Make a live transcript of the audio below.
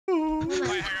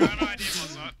got an idea,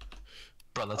 Bozott.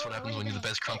 Bro, that's what happens when you're the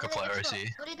best Krunker player, OCE.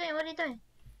 What are you doing? What are you doing?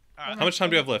 Alright, How much time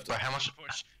do you have left? Bro, how much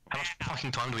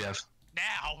fucking time do we have?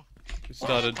 now!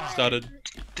 Started.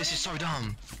 This is so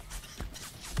dumb.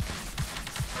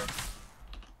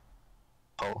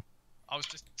 Oh. I was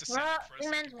just saying for a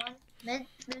second. Wingman's one.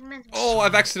 Wingman's one. Oh,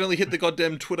 I've accidentally hit the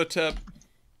goddamn Twitter tab.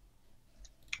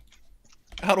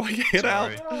 How do I get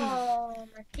out? Oh,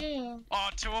 my team. Oh,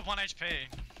 2 of 1 HP.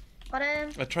 Got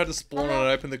him. I tried to spawn and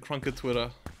I opened the Krunker Twitter.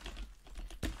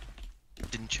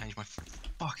 Didn't change my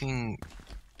fucking...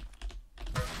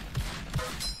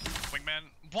 Wingman.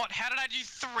 What? How did I do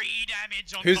 3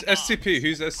 damage on Who's the SCP?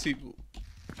 Who's SCP?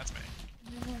 That's me.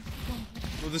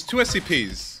 Well, there's 2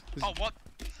 SCPs. Oh, what?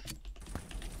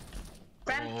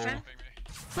 Grab.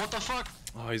 What the fuck?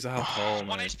 Oh, he's out hole,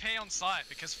 1 mate. HP on site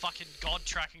because fucking god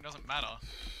tracking doesn't matter.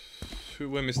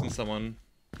 We're missing someone.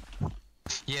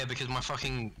 Yeah, because my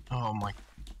fucking... Oh my...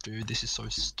 Dude, this is so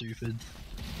stupid.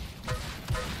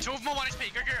 2 of more 1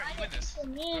 HP. Go, you win this. For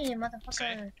me,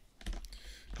 motherfucker.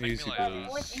 Easy like-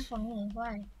 buzz. What's in for me?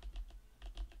 Why?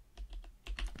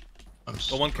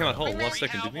 Oh, one came out hole Wait, last wait,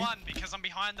 second, How didn't he? one because I'm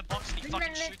behind the box and he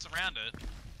fucking shoots around it.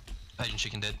 Asian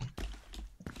chicken dead.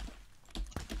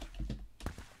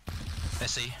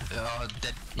 SC,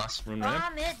 dead. Nice. Run ramp.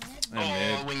 Ah, mid. And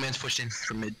Oh, mid. wingman's pushed in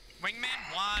from mid.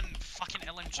 Wingman 1. Fucking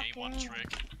LMG 1 Okay.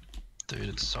 trick. Dude,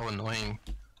 it's so annoying.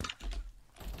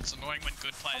 It's annoying when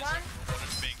good players Come on. are rewarded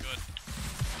for being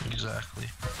good. Exactly.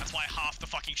 That's why half the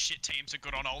fucking shit teams are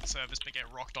good on old servers but get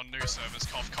rocked on new servers.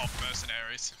 Cough cough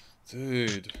mercenaries.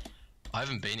 Dude. I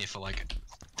haven't been here for like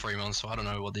 3 months, so I don't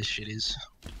know what this shit is.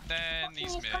 Then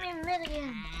he's He's mid. coming mid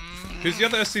again. Who's the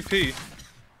other SCP?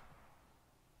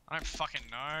 I don't fucking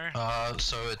know.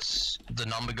 So it's the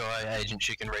number guy, Agent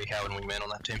Chicken, Rehow, and Wingman on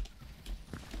that team.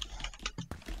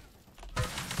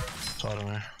 So I don't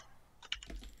know.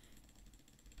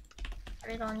 Are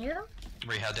they on you?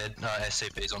 Rehow dead.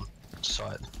 SCP's on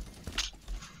site.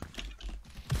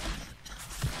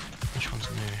 Which one's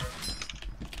new?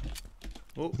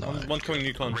 Oh, No, one's coming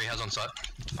Yukon. Rehow's on site.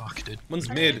 Fuck, dude. One's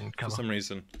mid for Cover. some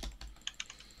reason.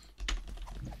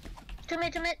 Two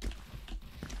mid.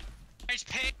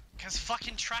 HP, because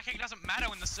fucking tracking doesn't matter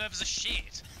when the servers are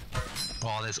shit.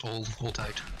 Oh, there's all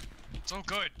tagged. It's all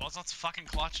good. Bozzott's fucking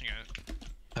clutching it.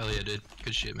 Hell yeah, dude.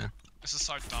 Good shit, man. This is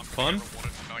so dumb. Fun? Get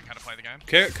rewarded for knowing how to play the game.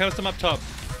 Okay, custom up top.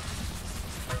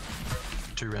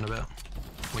 2 roundabout.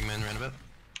 Wingman roundabout.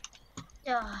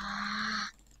 Yeah.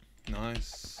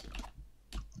 Nice.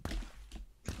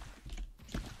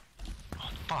 Oh,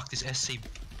 fuck, this SC.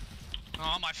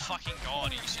 Oh my fucking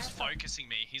god, he's just focusing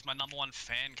me. He's my number 1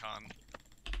 fan cunt.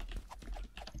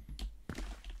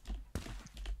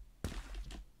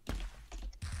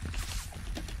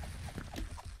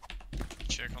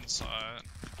 Check on site.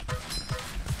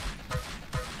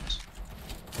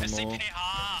 One more. SCP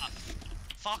half!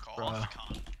 Fuck off, Bruh.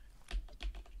 cunt.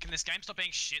 Can this game stop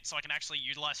being shit so I can actually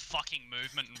utilize fucking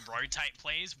movement and rotate,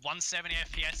 please? 170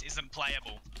 FPS isn't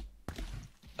playable.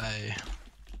 Hey.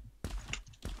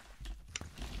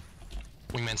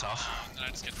 Wingman's half. And I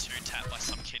just get 2-tapped by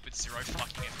some kid with 0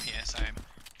 fucking FPS aim.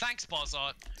 Thanks,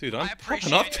 Bozott. Dude, I I'm popping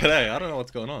appreciate up it. today. I don't know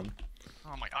what's going on.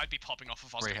 Oh my, I'd be popping off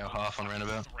if I was Rehow getting half on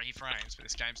roundabout. 3 frames, but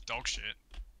this game's dog shit.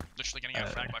 Literally getting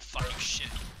out-fragged by Uh. fucking shit.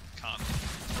 Can't.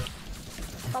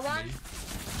 Got one.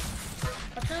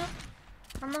 Got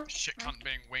two. One more. Shit cunt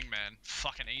being wingman.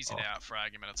 Fucking easy to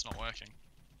out-frag him and it's not working.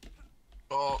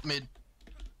 Oh, mid.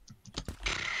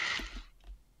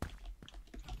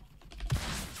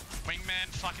 Wingman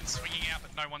fucking swinging out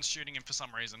but no one's shooting him for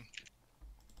some reason.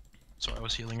 Sorry, I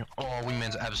was healing. Oh,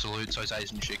 Wingman's absolute, so is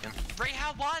Asian Chicken.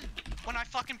 Rehow 1! When I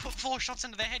fucking put 4 shots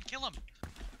into their head, kill him!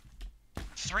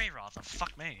 3 rather,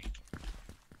 fuck me.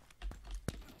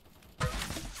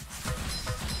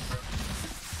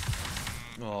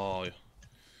 Oh,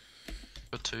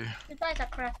 Got 2. You guys are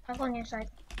crap. I'll go on your side.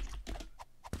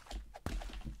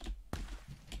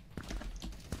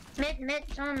 Mid.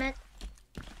 Someone mid.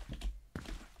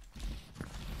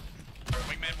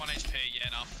 Wingman 1 HP, yeah,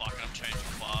 nah, fuck it, I'm changing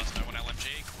class. No one LMG,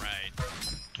 great.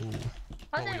 Ooh.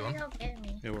 How What did were you on? you help get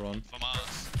me? yeah, we're on. For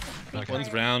Mars. Okay.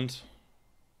 One's round.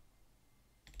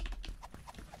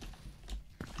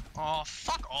 Oh,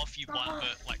 fuck off, you one,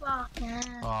 but like, Fuck, yeah.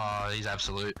 Oh, he's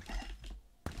absolute.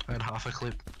 I had half a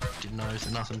clip. Didn't know there's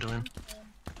nothing to him.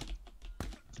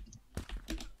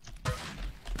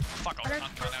 fuck off,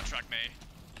 cunt, can't out-track me.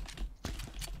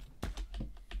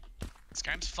 This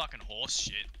game's fucking horse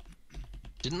shit.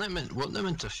 Weren't they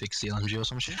meant to fix the LMG or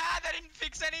some shit? Ah, they didn't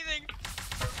fix anything!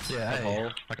 Yeah, A hey.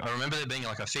 hole. Like, I remember there being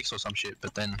like a fix or some shit,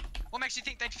 but then... What makes you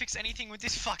think they'd fix anything with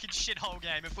this fucking shithole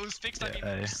game? If it was fixed, I'd be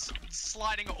Yeah,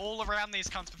 sliding all around these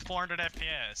cunts with 400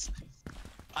 FPS.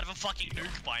 I'd have a fucking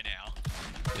nuke by now.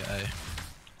 Yeah, hey.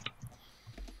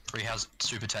 Rehouse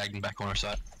super tagged in back corner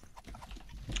side.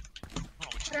 Oh,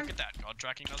 would you look at that? God,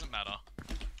 tracking doesn't matter.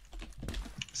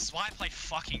 This is why I play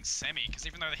fucking semi, because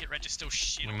even though the hit reg is still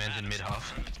shit We on meant that, in it's mid-half.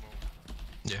 still good.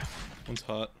 Yeah. One's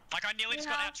hot. Like, I nearly just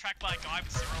got out-tracked by a guy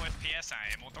with 0 FPS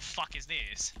aim. What the fuck is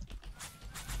this?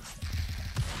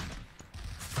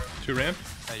 2 ramp.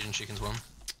 Asian chickens one.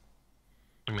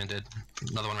 Wingman dead.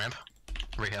 Another one ramp.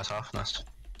 Rehouse half. Nice.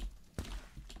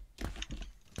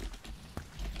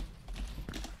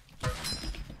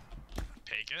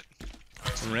 Peek it.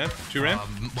 1 ramp. 2 ramp.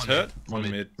 One Hurt. mid.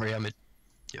 1 mid. Rehouse mid.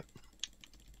 Yep.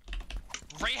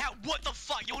 Rehouse, what the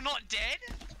fuck? You're not dead?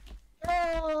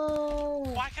 No.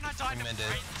 Why can I die to Wingman dead.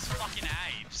 brainless fucking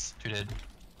apes? 2 dead.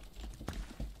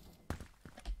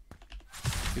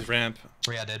 He's ramp.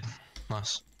 Rehouse dead.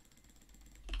 Nice.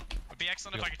 Would be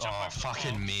excellent if I could jump Oh, over the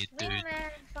fucking wall. mid, dude. Man,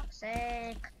 fuck's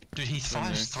sake. Dude, he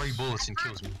fires 3 bullets and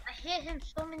kills me. I hit him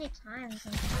so many times.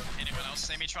 Anyone else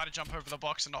see me try to jump over the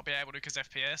box and not be able to because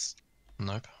FPS?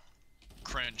 Nope.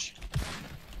 Cringe.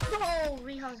 No,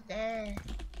 Reho's dead.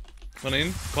 1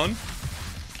 in. Con.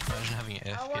 Imagine having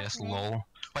an FPS, watch me. lol.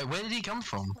 Wait, where did he come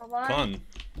from? One, Con.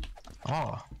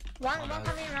 Oh. one bad.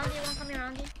 coming around you, one coming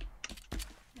around you.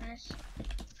 Nice.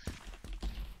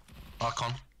 Oh,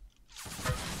 con.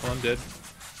 Con dead.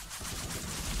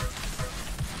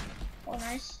 Oh,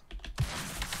 nice.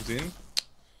 He's in.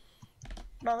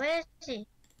 Bro, where is he?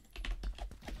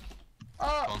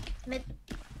 Oh, Con. mid.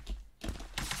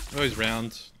 Oh, he's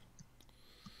round.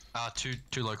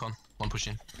 Two low con. 1 push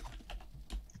in.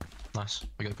 Nice.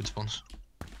 We got good spawns.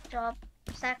 Job.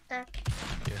 Stack that.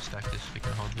 Yeah, stack this. We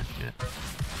can hold this shit.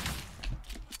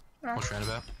 No. Watch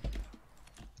roundabout.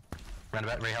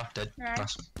 Roundabout, rehouse, dead. Nice.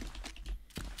 Nice.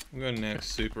 I'm going next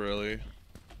super early.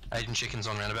 Asian chickens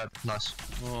on roundabout. Nice.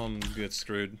 Oh, I'm gonna get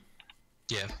screwed.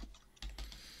 Yeah.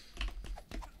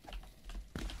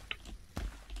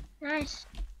 Nice.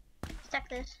 Stack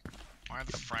this. Why are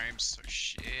the frames so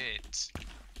shit?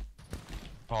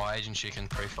 Oh, Asian chicken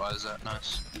pre-fires that.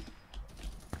 Nice.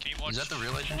 Can you watch? Is that the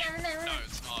real Asian chicken? No,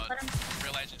 it's not. Bottom.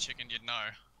 Real Asian chicken, you'd know.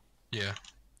 Yeah.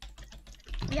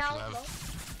 Yeah, I'll I'll have-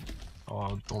 go. Oh,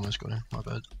 I almost got him. My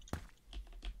bad.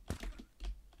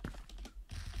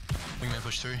 Wingman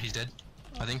push through. He's dead.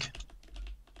 I think.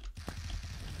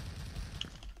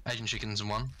 Asian chickens in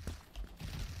 1.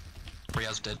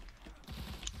 Riaz dead.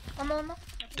 One more.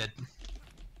 Dead.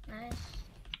 Nice.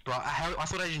 Bro, I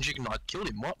thought Asian chicken. I killed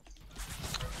him. What?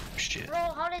 Shit. Bro,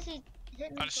 how does he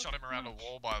hit me? I just so shot him around a much?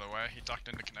 wall, by the way. He ducked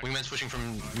into connector. Wingman's pushing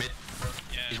from mid.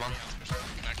 Yeah, he's one. Wingman's pushing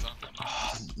through connector.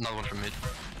 Oh, another one from mid.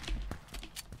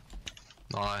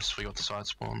 Nice. We got the side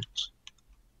spawns.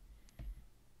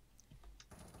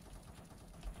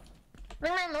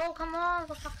 Wingman low, come on,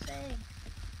 for fuck's sake.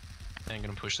 Ain't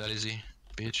gonna push that, is he?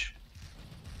 Bitch.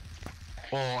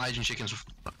 Oh, Asian chicken's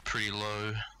pretty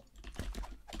low.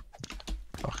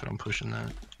 Fuck it, I'm pushing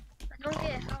that. I don't Oh,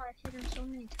 get man. how I hit him so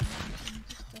many times and he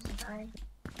just doesn't die.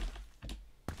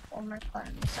 Oh my god,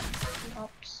 I missed some. He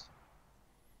helps.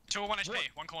 2 or 1 HP. What?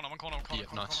 One corner. Yeah,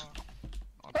 nice.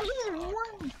 Oh, Oh, he's in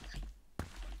fuck. one!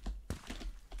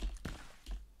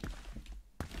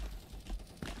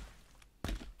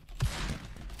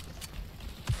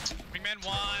 Wingman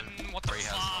 1. What the Three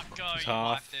houses. fuck? Go. You Tough.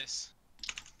 wiped this.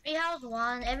 Rehouse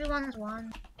one, everyone's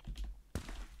one.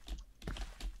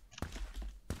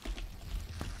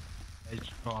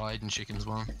 Oh, Asian chicken's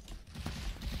one.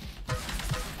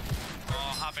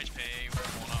 Oh, half HP.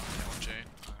 One corner. LMG.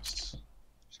 Nice.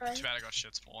 Sorry. Too bad I got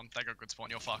shit spawn. They got good spawn.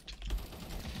 You're fucked.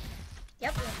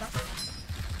 Yep, you're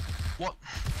fucked. What?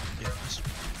 Yeah, that's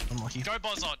unlucky. Go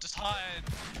Bozott. Just hide.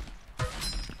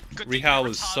 Good thing Rehal you're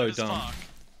was so retarded as dumb. fuck.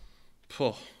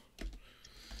 Poh.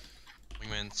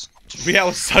 Wingman's. Yeah, I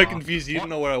was so Oh, confused. You what? didn't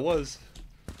know where I was.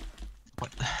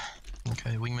 What?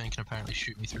 Okay, Wingman can apparently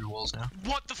shoot me through walls now.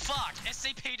 What the fuck?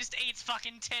 SCP just eats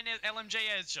fucking 10 LMG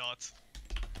headshots.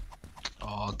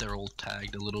 Oh, they're all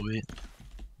tagged a little bit.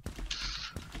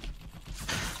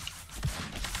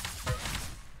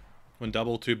 When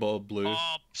double, 2 ball blue.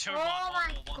 Oh, 2 Oh 1.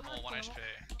 my One more, 1 God.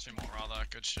 HP. 2 more rather.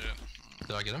 Good shit.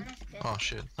 Did I get him? Nice kill. Oh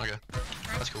shit. Okay.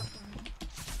 That's cool.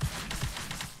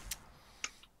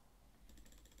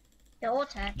 They're all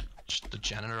tagged. Just the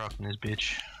janitor up in this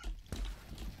bitch.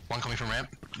 1 coming from ramp.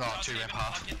 Oh, 2 Doesn't ramp even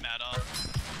half. fucking matter.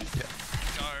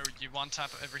 Yeah. Go, you one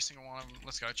tap every single one of them.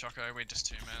 Let's go, Choco. We just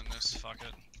 2-man this. Fuck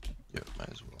it. Yep, might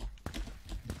as well.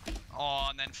 Oh,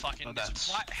 and then fucking. Oh, that's-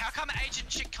 How come Agent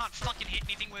Chick can't fucking hit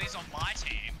anything when he's on my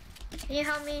team? Can you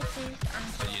help me, please?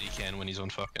 But yet he can when he's on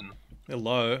fucking.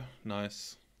 Hello.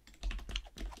 Nice.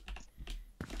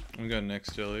 I'm going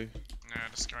next, Jelly. No,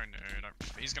 just go no.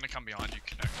 He's gonna come behind you,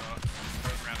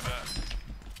 connector. Roundabout.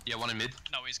 Yeah, one in mid.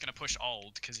 No, he's gonna push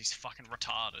old because he's fucking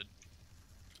retarded.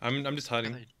 I'm just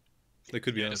hiding. They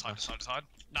could be Yeah, out. just hide, just hide, just hide.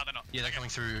 No, they're not. Yeah, they're coming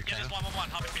through. Yeah, Canada. there's one.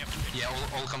 Half HP.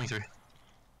 Yeah, all coming through.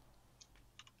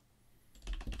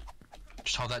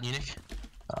 Just hold that, Unique.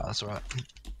 That's alright.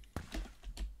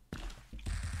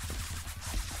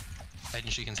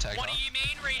 Agent Chicken's tagged What up. do you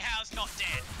mean Rehow's not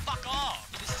dead? Fuck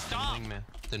off! This is dumb.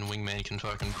 Then Wingman can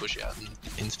fucking push out and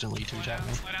instantly Slow two-tap down,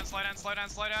 me.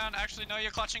 slow down. Actually, no,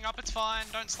 you're clutching up. It's fine.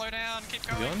 Don't slow down. Keep You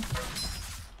going. on?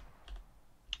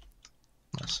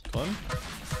 Nice. Con?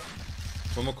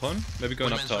 One more con? Maybe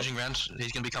going up Wingman's top. pushing round.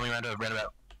 He's gonna be coming around to a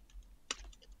roundabout.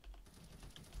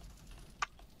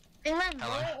 Big man,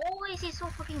 Hello? low. Always he's so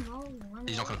fucking low.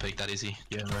 He's not gonna peek that, is he?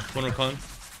 Yeah, no. One more con.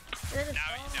 No,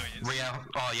 he is. Rio.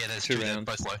 Oh yeah, there's Two two there, rounds.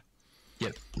 both low.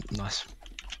 Yep, nice.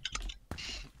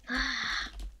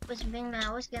 Was Big man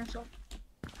always getting so.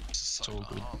 It's all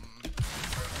good.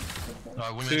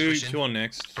 Wingman's Two pushing. on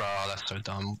next. Bro, that's so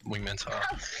dumb. Wingman's hard.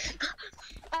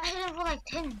 I hit him for like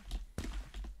 10.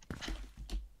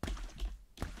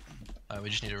 We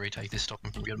just need to retake this, stop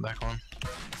him from getting back on.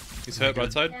 He's hurt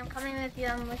right side. Yeah, I'm coming with you.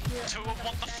 I'm with you.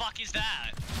 What the fuck is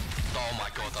that? Oh my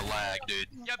god, the lag, dude.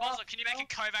 Yo, Bozott, can you make a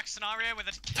Kovac scenario where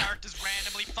the characters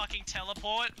randomly fucking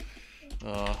teleport?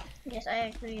 Yes,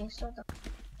 I agree. So the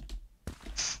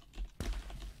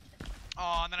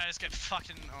Oh, and then I just get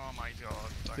fucking. Oh my god.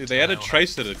 Don't Dude, they added tell.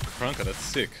 Tracer to Krunker. That's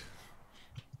sick.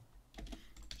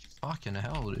 Fucking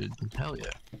hell, dude. Hell yeah.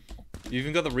 You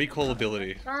even got the recall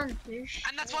ability. fun, douche.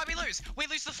 And that's why we lose. We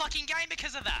lose the fucking game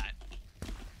because of that.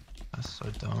 That's so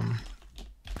dumb.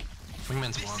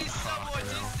 Wingman's This one. is so Fuck hell.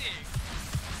 autistic.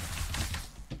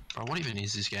 Bro, what even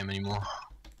is this game anymore?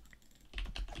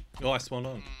 Oh, I spawned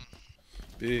on.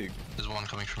 Big. There's one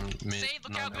coming from mid. See,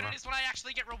 look No, how good never. it is when I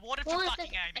actually get rewarded for What is fucking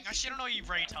it? aiming. I shit on all you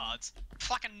retards.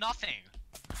 Fucking nothing.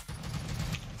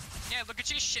 Yeah, look at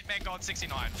you, shitman god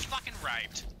 69. Fucking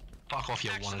raped. Fuck off,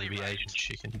 you wanted Actually to be right. Asian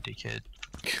chicken, dickhead.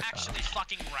 Actually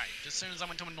fucking raped as soon as I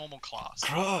went to a normal class.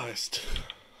 Christ.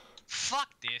 Fuck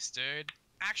this, dude.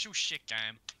 Actual shit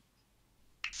game.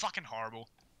 Fucking horrible.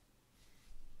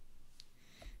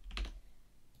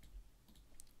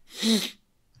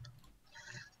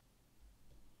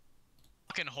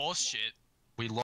 Fucking horse shit.